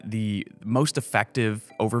the most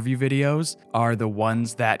effective overview videos are the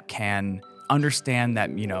ones that can understand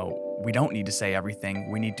that, we don't need to say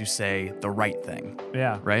everything. We need to say the right thing.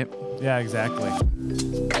 Yeah. Right? Yeah, exactly.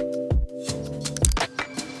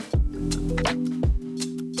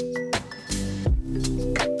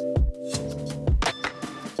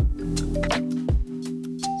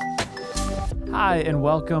 Hi, and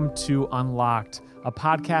welcome to Unlocked, a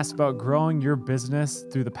podcast about growing your business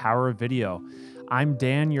through the power of video. I'm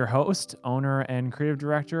Dan, your host, owner, and creative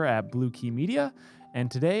director at Blue Key Media.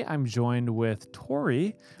 And today I'm joined with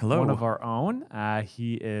Tori, Hello. one of our own.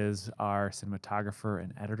 He is our cinematographer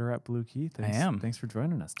and editor at Blue Key. I am. Thanks for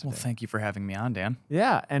joining us today. Well, thank you for having me on, Dan.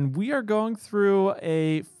 Yeah, and we are going through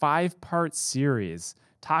a 5-part series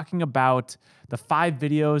talking about the 5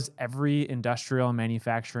 videos every industrial and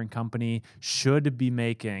manufacturing company should be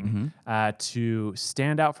making to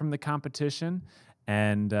stand out from the competition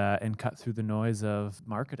and cut through the noise of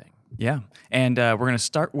marketing. Yeah. And we're going to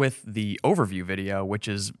start with the overview video, which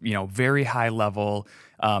is, very high level,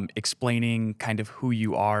 explaining kind of who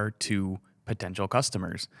you are to potential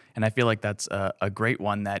customers. And I feel like that's a great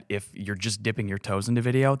one that if you're just dipping your toes into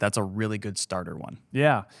video, that's a really good starter one.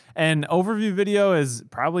 Yeah. And overview video is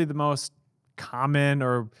probably the most common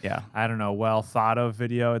or well thought of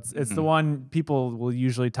video. It's the one people will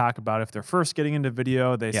usually talk about if they're first getting into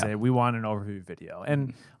video. They say we want an overview video,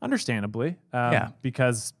 and understandably,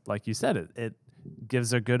 because like you said, it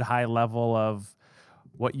gives a good high level of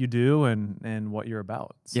what you do and what you're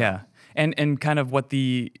about. So. Yeah. And kind of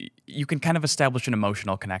you can kind of establish an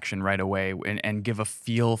emotional connection right away and give a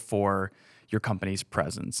feel for your company's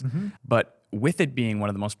presence. But with it being one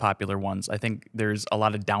of the most popular ones, I think there's a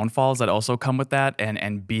lot of downfalls that also come with that,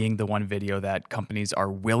 and being the one video that companies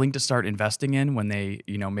are willing to start investing in when they,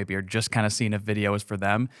 maybe are just kind of seeing if video is for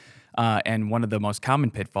them. And one of the most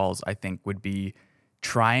common pitfalls, I think, would be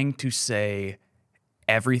trying to say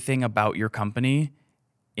everything about your company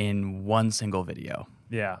in one single video.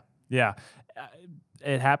 Yeah.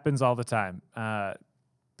 It happens all the time.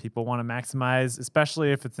 People want to maximize,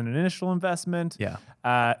 especially if it's an initial investment. Yeah.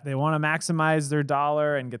 They want to maximize their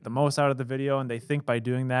dollar and get the most out of the video. And they think by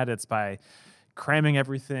doing that, it's by cramming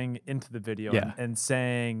everything into the video and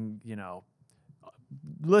saying,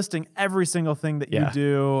 listing every single thing that you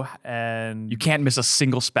do. And you can't miss a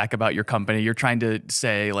single spec about your company. You're trying to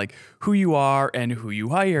say like who you are and who you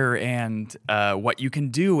hire and what you can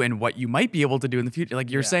do and what you might be able to do in the future. Like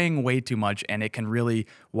you're saying way too much, and it can really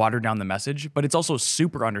water down the message, but it's also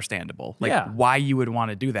super understandable, like why you would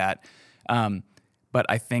want to do that. But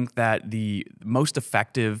I think that the most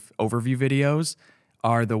effective overview videos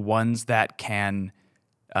are the ones that can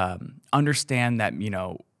understand that,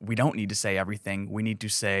 we don't need to say everything. We need to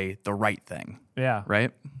say the right thing. Yeah. Right?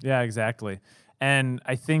 Yeah, exactly. And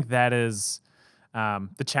I think that is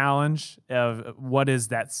the challenge of what is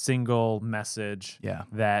that single message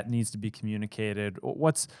that needs to be communicated.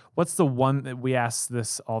 What's the one that we ask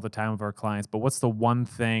this all the time of our clients, but what's the one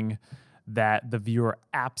thing that the viewer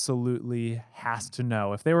absolutely has to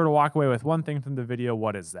know? If they were to walk away with one thing from the video,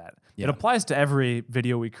 what is that? It applies to every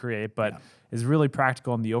video we create, but is really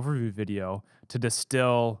practical in the overview video to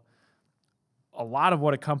distill a lot of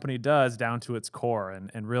what a company does down to its core.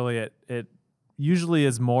 And really it usually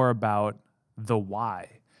is more about the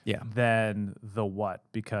why than the what,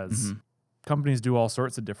 because companies do all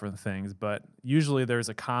sorts of different things, but usually there's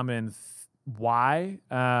a common why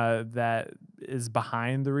that is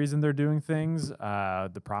behind the reason they're doing things,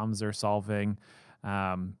 the problems they're solving,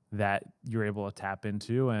 that you're able to tap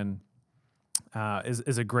into, and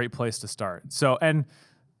is a great place to start. So, and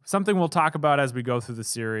something we'll talk about as we go through the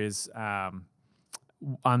series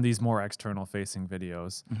on these more external facing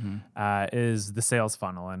videos is the sales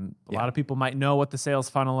funnel. And a lot of people might know what the sales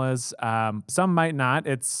funnel is. Some might not.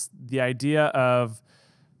 It's the idea of,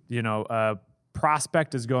 a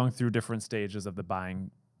prospect is going through different stages of the buying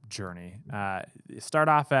journey. You start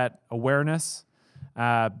off at awareness.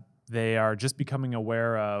 They are just becoming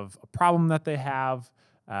aware of a problem that they have,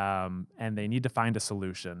 and they need to find a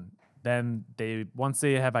solution. Then once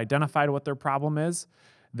they have identified what their problem is,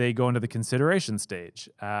 they go into the consideration stage.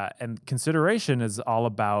 And consideration is all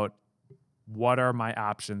about what are my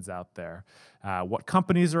options out there? What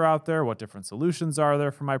companies are out there? What different solutions are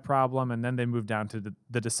there for my problem? And then they move down to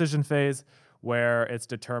the decision phase, where it's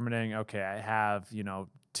determining, okay, I have,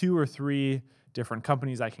 2 or 3 different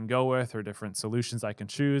companies I can go with or different solutions I can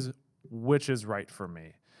choose. Which is right for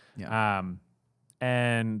me? Yeah.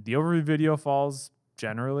 And the overview video falls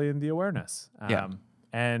generally in the awareness.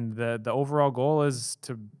 And the overall goal is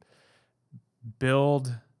to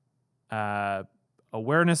build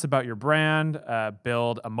awareness about your brand,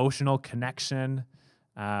 build emotional connection,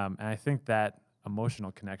 And I think that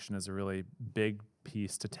emotional connection is a really big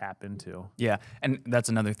piece to tap into. Yeah, and that's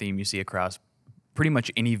another theme you see across pretty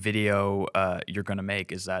much any video you're going to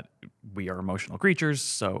make, is that we are emotional creatures,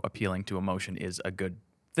 so appealing to emotion is a good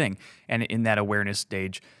thing. And in that awareness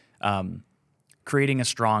stage, creating a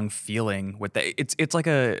strong feeling with the, it's like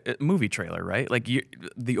a movie trailer, right? Like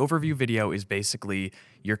the overview video is basically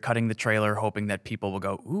you're cutting the trailer, hoping that people will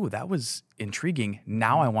go, "Ooh, that was intriguing.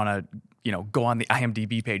 Now I want to, go on the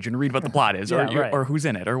IMDb page and read what the plot is, Yeah, right. or who's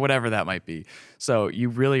in it, or whatever that might be." So you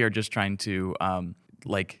really are just trying to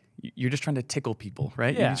you're just trying to tickle people,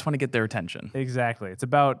 right? Yeah. You just want to get their attention. Exactly. It's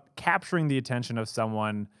about capturing the attention of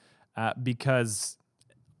someone because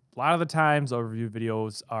a lot of the times overview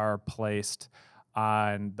videos are placed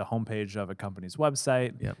on the homepage of a company's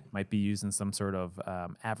website. Yep. Might be used in some sort of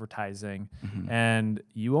advertising, and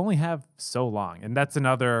you only have so long. And that's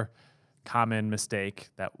another common mistake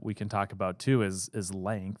that we can talk about too is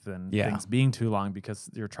length and things being too long because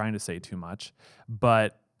you're trying to say too much.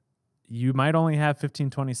 But you might only have 15,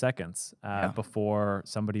 20 seconds before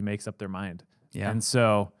somebody makes up their mind. Yeah. And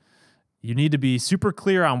so you need to be super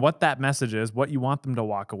clear on what that message is, what you want them to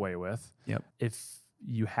walk away with. Yep. If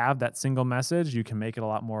you have that single message, you can make it a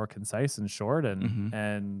lot more concise and short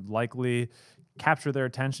and likely capture their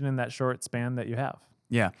attention in that short span that you have.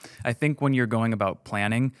 Yeah. I think when you're going about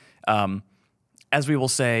planning, as we will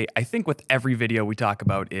say, I think with every video we talk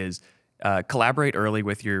about is collaborate early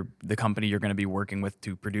with the company you're going to be working with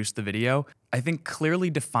to produce the video. I think clearly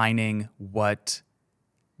defining what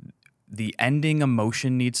the ending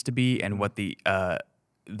emotion needs to be and what the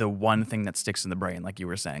one thing that sticks in the brain, like you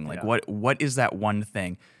were saying, like what is that one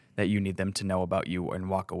thing that you need them to know about you and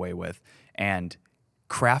walk away with, and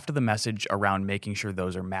craft the message around making sure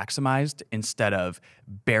those are maximized instead of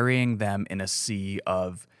burying them in a sea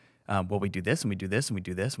of we do this and we do this and we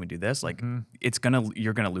do this and we do this. Like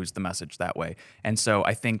you're gonna lose the message that way. And so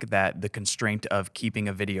I think that the constraint of keeping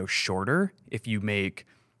a video shorter, if you make,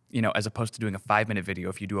 as opposed to doing a 5-minute video,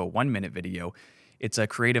 if you do a 1-minute video, it's a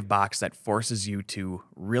creative box that forces you to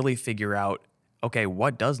really figure out, okay,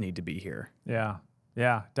 what does need to be here?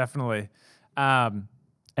 Yeah, definitely. And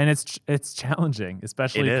it's challenging,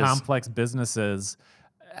 especially complex businesses.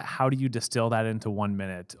 How do you distill that into 1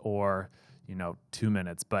 minute or 2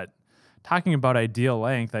 minutes? But talking about ideal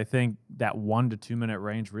length, I think that 1 to 2 minute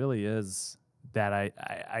range really is that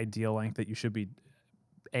ideal length that you should be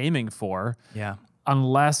aiming for. Yeah.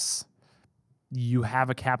 Unless you have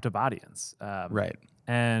a captive audience. Right.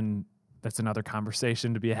 And that's another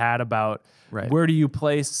conversation to be had about where do you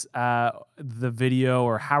place the video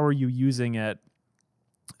or how are you using it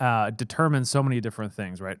determines so many different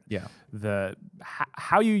things, right? Yeah.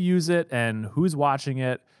 How you use it and who's watching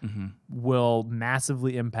it will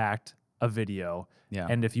massively impact a video. Yeah.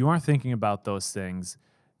 And if you aren't thinking about those things,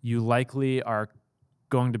 you likely are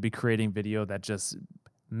going to be creating video that just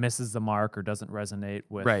misses the mark or doesn't resonate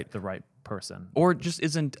with the right person, or just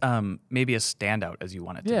isn't maybe as standout as you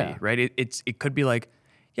want it to be. Right? It could be like,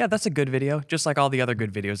 yeah, that's a good video, just like all the other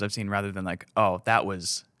good videos I've seen, rather than like, oh, that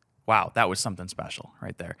was something special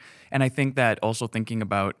right there. And I think that also thinking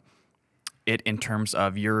about it in terms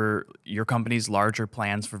of your company's larger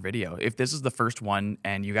plans for video. If this is the first one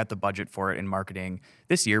and you got the budget for it in marketing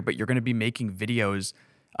this year, but you're going to be making videos,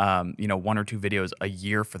 1 or 2 videos a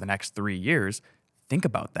year for the next 3 years, think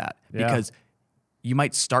about that, because you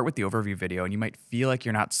might start with the overview video and you might feel like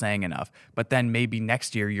you're not saying enough, but then maybe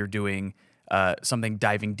next year you're doing something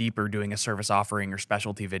diving deeper, doing a service offering or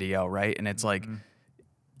specialty video, right? And it's like,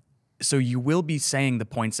 so you will be saying the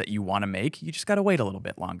points that you want to make. You just got to wait a little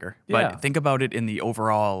bit longer. But think about it in the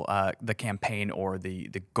overall, the campaign or the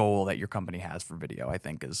goal that your company has for video, I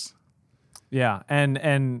think is. Yeah.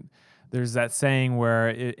 And there's that saying where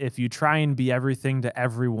if you try and be everything to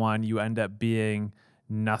everyone, you end up being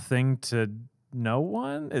nothing to no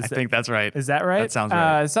one. I think that's right. Is that right? That sounds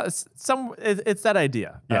right. It's that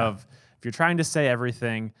idea of if you're trying to say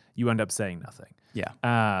everything, you end up saying nothing.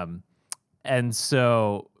 Yeah. And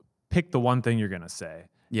so pick the one thing you're going to say.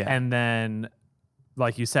 Yeah. And then,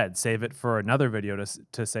 like you said, save it for another video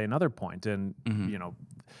to say another point. And,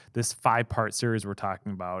 this 5-part series we're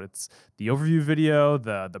talking about, it's the overview video,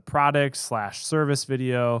 the product/service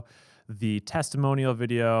video, the testimonial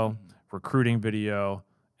video, recruiting video,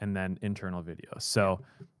 and then internal video. So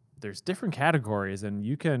there's different categories, and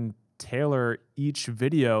you can tailor each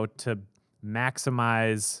video to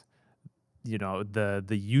maximize, the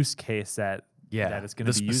use case that it's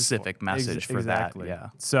going to be used for. The specific message for exactly. that. Yeah.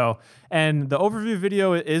 So, and the overview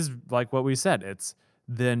video is like what we said. It's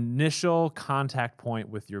the initial contact point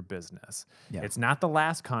with your business. Yeah. It's not the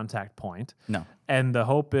last contact point. No. And the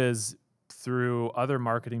hope is through other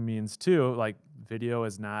marketing means too. Like video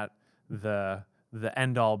is not the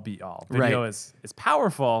end all be all. Video is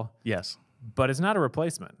powerful. Yes. But it's not a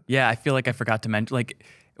replacement. Yeah, I feel like I forgot to mention, like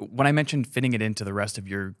when I mentioned fitting it into the rest of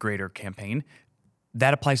your greater campaign,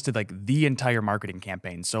 that applies to like the entire marketing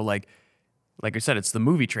campaign. So like I said, it's the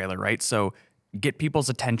movie trailer, right? So get people's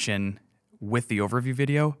attention with the overview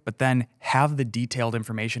video, but then have the detailed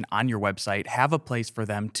information on your website, have a place for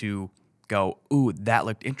them to go, ooh, that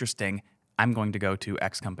looked interesting. I'm going to go to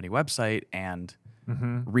X company website and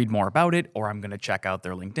read more about it, or I'm going to check out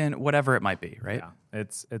their LinkedIn, whatever it might be, right? Yeah.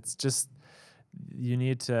 It's just, you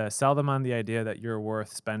need to sell them on the idea that you're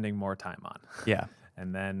worth spending more time on. Yeah.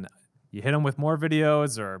 And then you hit them with more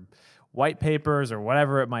videos or white papers or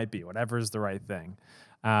whatever it might be, whatever is the right thing.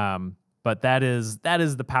 But that is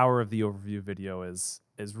the power of the overview video is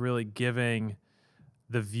really giving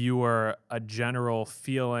the viewer a general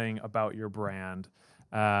feeling about your brand,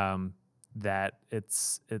 that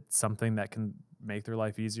it's something that can make their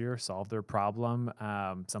life easier, solve their problem,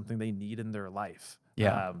 something they need in their life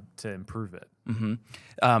to improve it.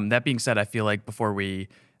 That being said, I feel like before we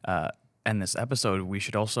end this episode, we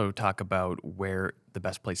should also talk about where the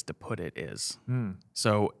best place to put it is.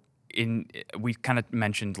 So we kind of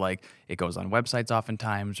mentioned like it goes on websites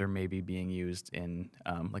oftentimes, or maybe being used in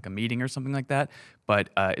like a meeting or something like that. But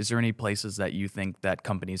is there any places that you think that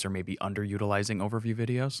companies are maybe underutilizing overview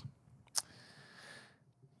videos?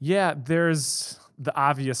 Yeah, there's the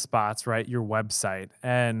obvious spots, right? Your website.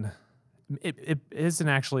 And it isn't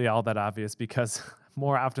actually all that obvious because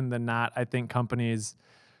more often than not, I think companies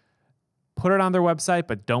put it on their website,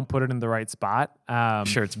 but don't put it in the right spot.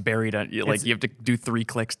 Sure, it's buried. Like you have to do 3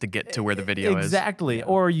 clicks to get to where the video is. Exactly. Yeah.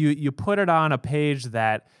 Or you put it on a page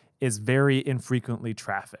that is very infrequently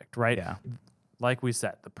trafficked, right? Yeah. Like we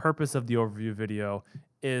said, the purpose of the overview video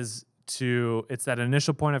is it's that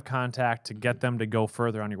initial point of contact to get them to go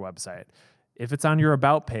further on your website. If it's on your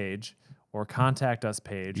about page or contact us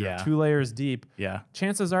page or 2 layers deep,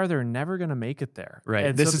 chances are they're never going to make it there. Right.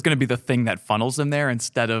 And this is going to be the thing that funnels them there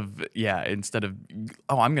instead of,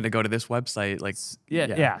 oh, I'm going to go to this website. Like,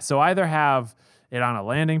 So either have it on a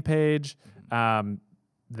landing page,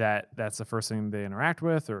 that's the first thing they interact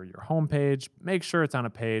with, or your home page. Make sure it's on a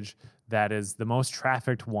page that is the most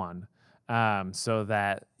trafficked one, so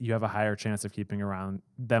that you have a higher chance of keeping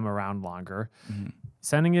them around longer.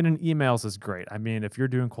 Sending it in emails is great. I mean, if you're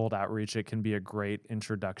doing cold outreach, it can be a great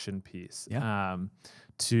introduction piece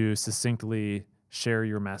to succinctly share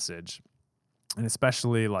your message. And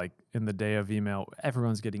especially like in the day of email,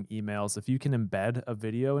 everyone's getting emails. If you can embed a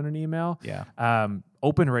video in an email,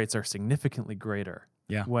 open rates are significantly greater.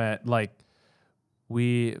 Yeah. When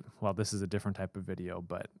this is a different type of video,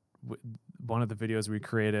 but one of the videos we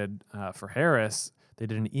created for Harris, they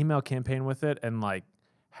did an email campaign with it and like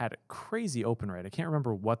had a crazy open rate. I can't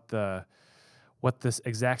remember what the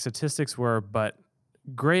exact statistics were, but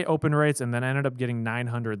great open rates, and then I ended up getting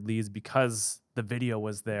 900 leads because the video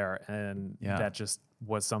was there, and that just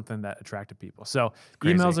was something that attracted people. So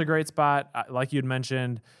email's a great spot. Like you'd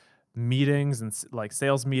mentioned, meetings and like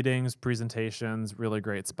sales meetings, presentations, really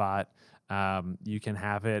great spot. You can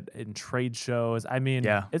have it in trade shows. I mean,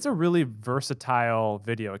 it's a really versatile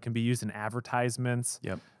video. It can be used in advertisements.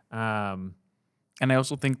 And I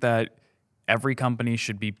also think that every company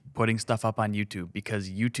should be putting stuff up on YouTube because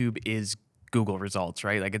YouTube is Google results,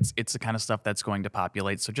 right? Like it's the kind of stuff that's going to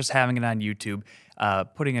populate. So just having it on YouTube,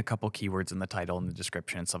 putting a couple keywords in the title and the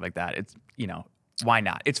description and stuff like that, it's, why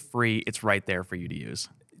not? It's free. It's right there for you to use.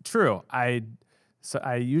 True. So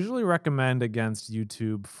I usually recommend against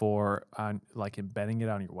YouTube for like embedding it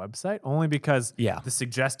on your website, only because the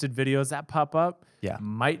suggested videos that pop up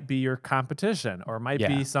might be your competition or might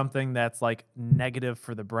be something that's like negative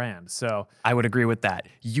for the brand. So I would agree with that.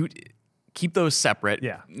 You keep those separate.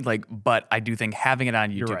 But I do think having it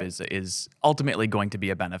on YouTube is ultimately going to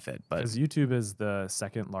be a benefit. Because YouTube is the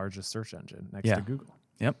second largest search engine next to Google.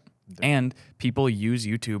 And people use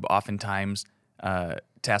YouTube oftentimes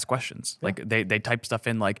to ask questions. Like they type stuff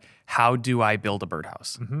in like, how do I build a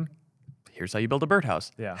birdhouse? Here's how you build a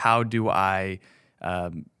birdhouse. How do I,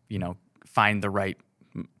 find the right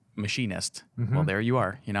machinist? Well, there you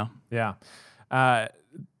are,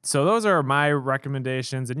 So those are my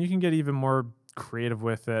recommendations, and you can get even more creative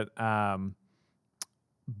with it.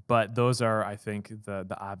 But those are, I think,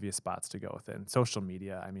 the obvious spots to go within. Social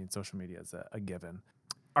media. I mean, social media is a given.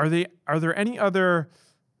 Are there any other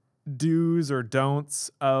do's or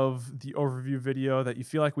don'ts of the overview video that you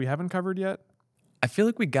feel like we haven't covered yet? I feel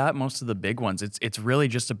like we got most of the big ones. It's really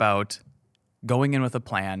just about going in with a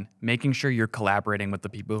plan, making sure you're collaborating with the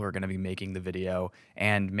people who are going to be making the video,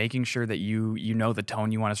 and making sure that you know the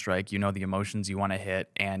tone you want to strike, you know the emotions you want to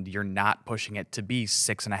hit, and you're not pushing it to be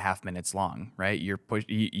 6.5 minutes long, right? You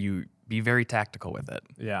be very tactical with it.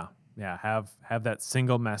 Yeah. Have that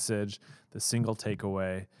single message, the single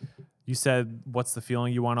takeaway. You said, what's the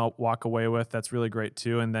feeling you want to walk away with? That's really great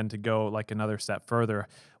too. And then to go like another step further,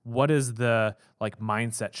 what is the like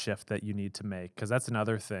mindset shift that you need to make? Because that's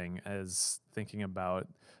another thing, is thinking about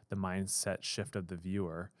the mindset shift of the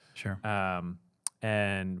viewer. Sure.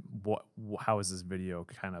 And how is this video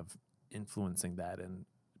kind of influencing that, and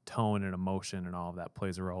tone and emotion and all of that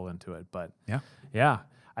plays a role into it. But yeah,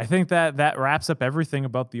 I think that wraps up everything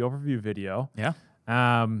about the overview video. Yeah.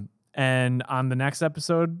 And on the next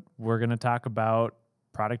episode, we're going to talk about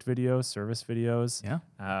product videos, service videos,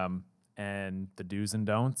 and the do's and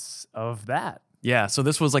don'ts of that. Yeah, so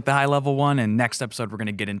this was like the high level one, and next episode we're going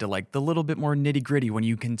to get into like the little bit more nitty gritty, when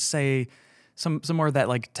you can say some more of that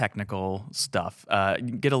like technical stuff,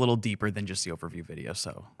 get a little deeper than just the overview video.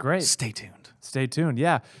 So great. Stay tuned. Stay tuned.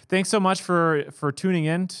 Yeah. Thanks so much for tuning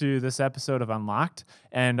in to this episode of Unlocked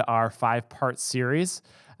and our 5-part series.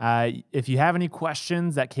 If you have any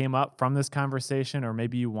questions that came up from this conversation, or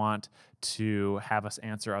maybe you want to have us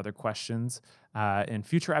answer other questions in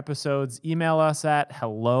future episodes, email us at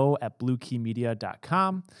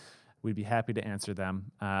hello@bluekeymedia.com. We'd be happy to answer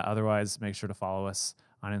them. Otherwise, make sure to follow us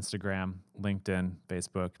on Instagram, LinkedIn,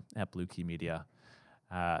 Facebook at Blue Key Media.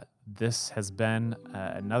 This has been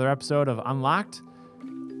another episode of Unlocked.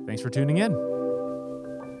 Thanks for tuning in.